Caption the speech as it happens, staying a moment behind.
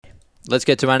Let's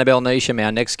get to Annabel Neasham,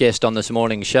 our next guest on this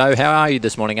morning's show. How are you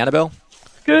this morning, Annabel?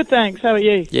 Good, thanks. How are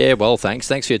you? Yeah, well, thanks.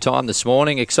 Thanks for your time this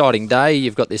morning. Exciting day.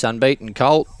 You've got this unbeaten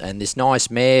colt and this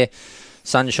nice mare,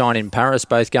 Sunshine in Paris,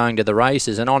 both going to the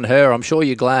races. And on her, I'm sure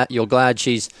you're glad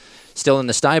she's still in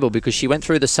the stable, because she went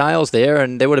through the sales there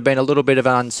and there would have been a little bit of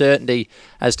an uncertainty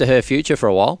as to her future for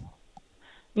a while.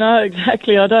 No,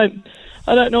 exactly. I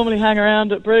don't normally hang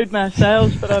around at broodmare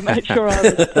sales, but I made sure I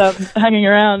was hanging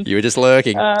around. You were just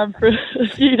lurking. For a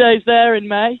few days there in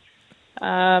May.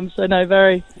 So no,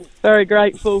 very, very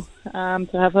grateful to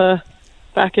have her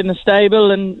back in the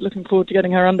stable and looking forward to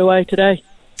getting her underway today.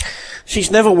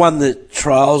 She's never won the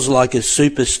trials like a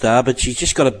superstar, but she's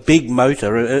just got a big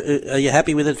motor. Are you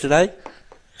happy with her today?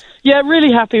 Yeah,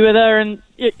 really happy with her, and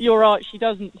you're right, she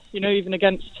doesn't, even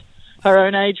against her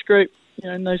own age group,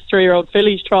 in those 3-year-old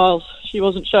fillies trials, she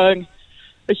wasn't showing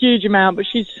a huge amount, but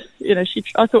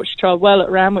I thought she trialled well at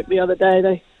Ramwick the other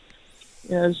day.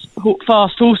 There's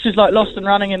fast horses like Lost and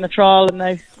Running in the trial, and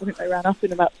I think they ran up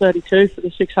in about 32 for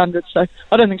the 600, so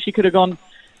I don't think she could have gone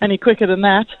any quicker than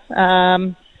that.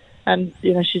 And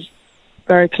she's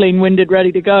very clean-winded,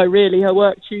 ready to go. Really, her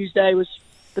work Tuesday was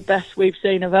the best we've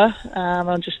seen of her.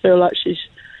 I just feel like she's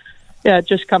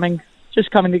just coming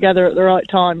together at the right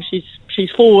time.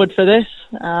 She's forward for this.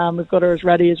 We've got her as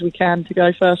ready as we can to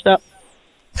go first up.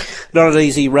 Not an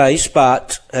easy race,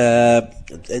 but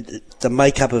the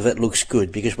makeup of it looks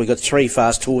good, because we've got 3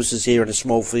 fast horses here in a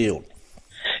small field.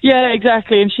 Yeah,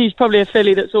 exactly, and she's probably a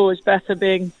filly that's always better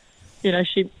being,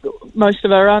 most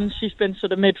of her runs she's been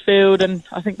sort of midfield, and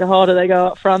I think the harder they go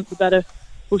up front, the better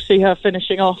we'll see her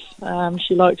finishing off.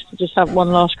 She likes to just have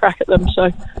one last crack at them,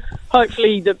 so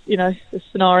hopefully the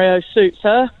scenario suits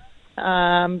her.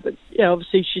 But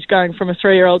obviously she's going from a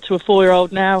 3-year-old to a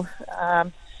 4-year-old now.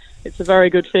 It's a very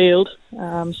good field,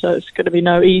 so it's going to be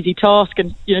no easy task.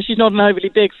 And she's not an overly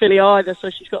big filly either, so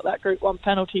she's got that Group 1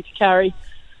 penalty to carry.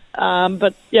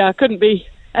 But I couldn't be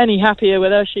any happier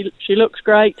with her. She looks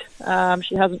great.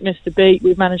 She hasn't missed a beat.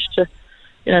 We've managed to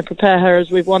prepare her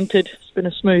as we've wanted. It's been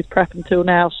a smooth prep until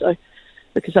now, so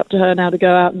look, it's up to her now to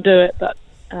go out and do it. But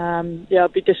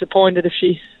I'd be disappointed if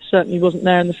she certainly wasn't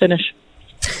there in the finish.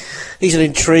 He's an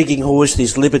intriguing horse,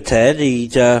 this Libertad. He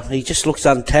just looks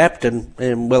untapped,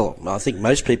 and well, I think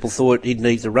most people thought he'd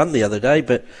need to run the other day,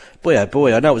 but boy, oh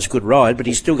boy, I know it was a good ride, but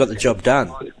he's still got the job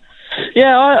done.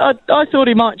 Yeah, I thought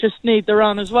he might just need the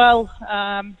run as well.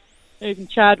 Even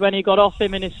Chad, when he got off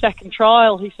him in his second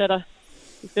trial, he said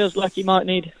he feels like he might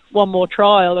need one more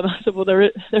trial, and I said, well, there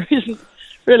isn't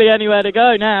really anywhere to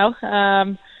go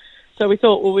now. So we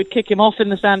thought, well, we'd kick him off in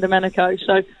the San Domenico.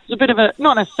 So it was a bit of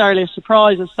not necessarily a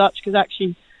surprise as such, because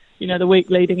actually, the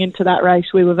week leading into that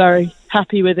race, we were very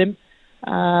happy with him.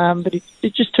 But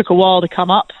it just took a while to come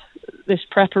up. This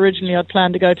prep, originally I'd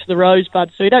planned to go to the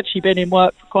Rosebud, so he'd actually been in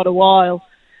work for quite a while.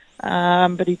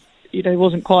 But he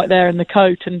wasn't quite there in the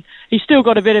coat, and he's still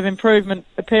got a bit of improvement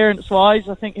appearance-wise.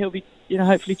 I think he'll be,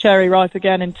 hopefully cherry ripe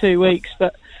again in 2 weeks,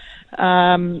 but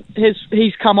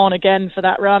he's come on again for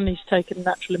that run. He's taken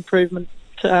natural improvement,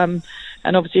 and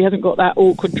obviously he hasn't got that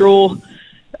awkward draw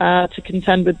to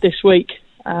contend with this week.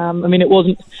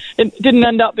 It didn't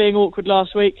end up being awkward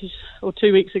last week, or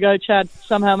 2 weeks ago. Chad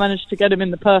somehow managed to get him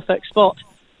in the perfect spot,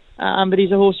 but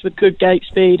he's a horse with good gate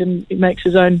speed, and he makes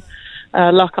his own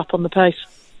luck up on the pace.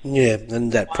 Yeah,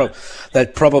 and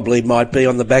that probably might be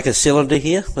on the back of cylinder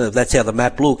here. That's how the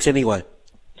map looks anyway.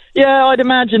 Yeah, I'd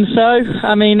imagine so.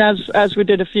 As we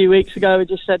did a few weeks ago, we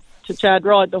just said to Chad,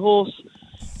 ride the horse,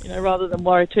 rather than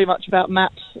worry too much about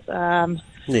maps.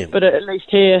 But at least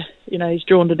here, he's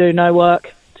drawn to do no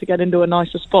work to get into a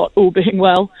nicer spot, all being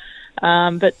well.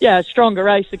 But stronger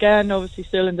race again. Obviously,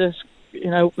 Cylinder's,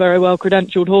 very well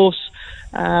credentialed horse.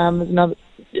 There's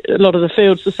a lot of the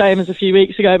field's the same as a few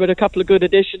weeks ago, but a couple of good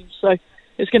additions. So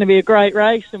it's going to be a great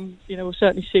race, and we'll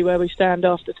certainly see where we stand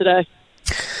after today.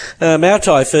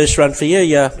 Mautai, first run for you.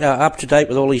 You're up to date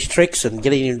with all his tricks and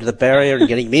getting into the barrier and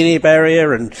getting mini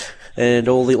barrier and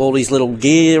all his little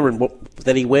gear and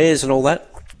that he wears and all that.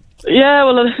 Yeah,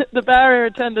 well, the barrier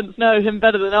attendants know him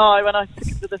better than I. When I took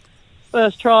him to the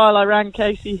first trial, I rang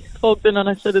Casey Fogden and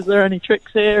I said, "Is there any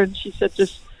tricks here?" And she said,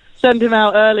 "Just send him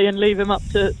out early and leave him up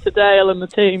to Dale and the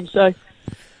team." So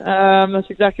that's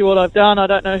exactly what I've done. I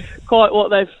don't know quite what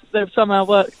they've somehow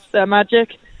worked their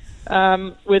magic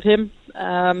with him.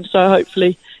 So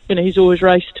hopefully, he's always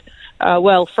raced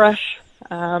well, fresh.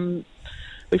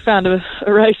 We found a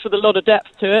race with a lot of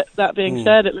depth to it. That being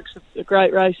said, it looks a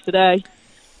great race today.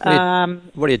 What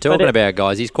are you talking about,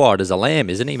 guys? He's quiet as a lamb,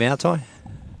 isn't he, Mautai?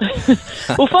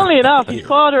 Well, funnily enough, he's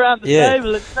quiet around the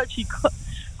stable. It's actually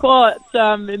quiet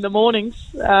in the mornings.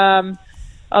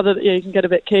 he can get a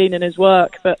bit keen in his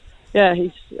work, but yeah,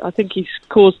 I think he's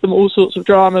caused them all sorts of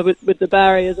drama with the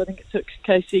barriers. I think it took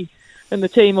Casey and the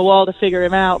team a while to figure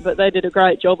him out, but they did a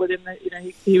great job with him.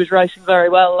 He was racing very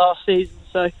well last season,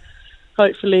 so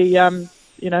hopefully I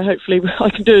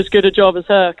can do as good a job as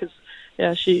her, because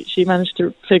yeah, she managed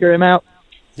to figure him out.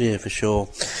 Yeah, for sure.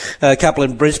 A couple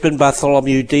in Brisbane,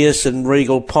 Bartholomew Diaz and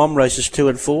Regal Pom, races 2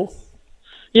 and 4.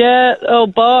 Yeah,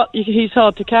 Bart, he's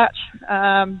hard to catch.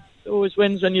 Always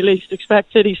wins when you least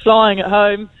expect it. He's flying at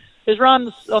home. His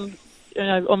runs on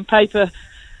paper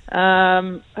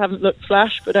haven't looked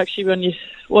flash, but actually when you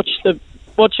watch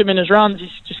him in his runs, he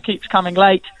just keeps coming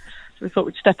late. So we thought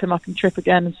we'd step him up and trip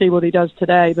again and see what he does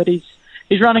today. But he's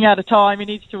running out of time. He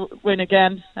needs to win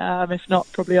again. If not,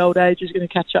 probably old age is going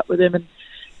to catch up with him, and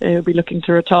he'll be looking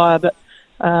to retire. But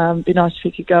it'd be nice if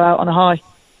he could go out on a high.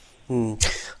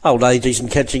 Old age isn't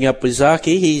catching up with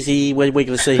Zaki. When are we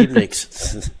going to see him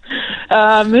next?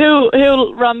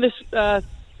 He'll run this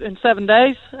in 7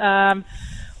 days.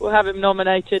 We'll have him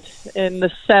nominated in the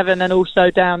 7 and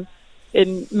also down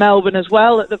in Melbourne as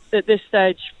well. At this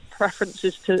stage, preference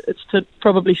is to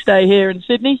probably stay here in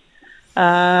Sydney,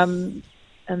 and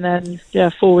then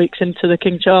 4 weeks into the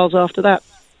King Charles after that.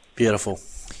 Beautiful.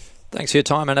 Thanks for your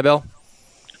time, Annabel.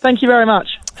 Thank you very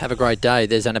much. Have a great day.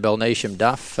 There's Annabel Neasham,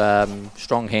 Duff.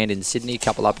 Strong hand in Sydney,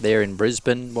 couple up there in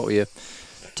Brisbane. What were your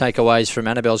takeaways from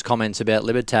Annabel's comments about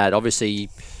Libertad? Obviously,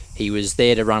 he was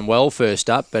there to run well first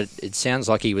up, but it sounds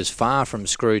like he was far from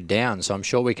screwed down, so I'm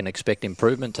sure we can expect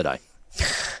improvement today.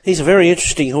 He's a very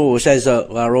interesting horse, as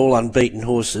are all unbeaten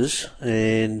horses,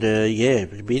 and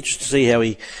it'd be interesting to see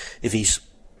if he's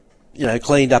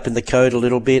cleaned up in the code a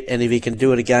little bit, and if he can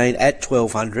do it again at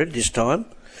 1200 this time.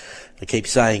 I keep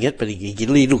saying it, but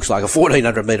he looks like a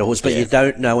 1400 metre horse, but you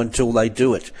don't know until they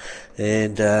do it.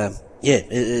 And a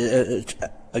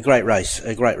great race.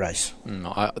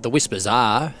 The whispers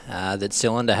are that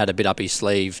Cylinder had a bit up his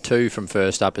sleeve too from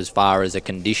first up as far as a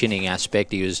conditioning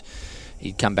aspect. He'd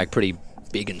come back pretty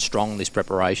big and strong this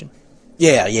preparation.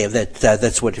 Yeah,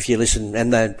 that's what, if you listen,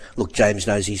 and then, look, James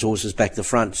knows his horses back the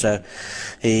front, so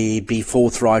he'd be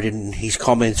forthright in his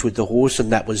comments with the horse,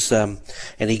 and that was, and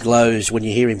he glows when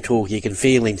you hear him talk. You can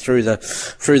feel him through the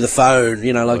phone,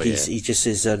 he just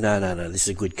says, no, this is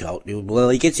a good colt. Well,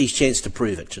 he gets his chance to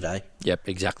prove it today. Yep,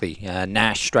 exactly.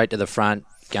 Nash straight to the front,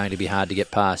 going to be hard to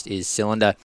get past is Cylinder.